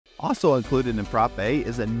Also included in Prop A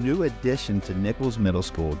is a new addition to Nichols Middle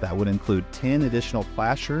School that would include 10 additional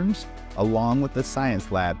classrooms along with the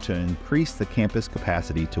science lab to increase the campus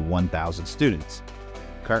capacity to 1,000 students.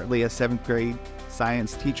 Currently, a 7th grade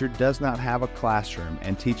science teacher does not have a classroom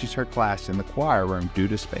and teaches her class in the choir room due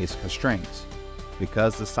to space constraints.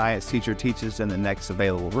 Because the science teacher teaches in the next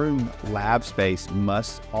available room, lab space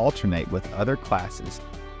must alternate with other classes,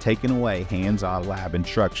 taking away hands-on lab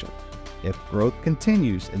instruction. If growth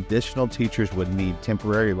continues, additional teachers would need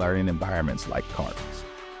temporary learning environments like carts.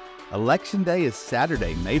 Election Day is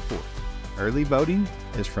Saturday, May 4th. Early voting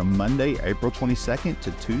is from Monday, April 22nd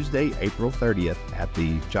to Tuesday, April 30th at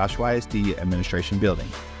the Joshua ISD Administration Building.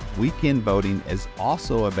 Weekend voting is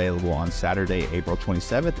also available on Saturday, April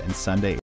 27th and Sunday,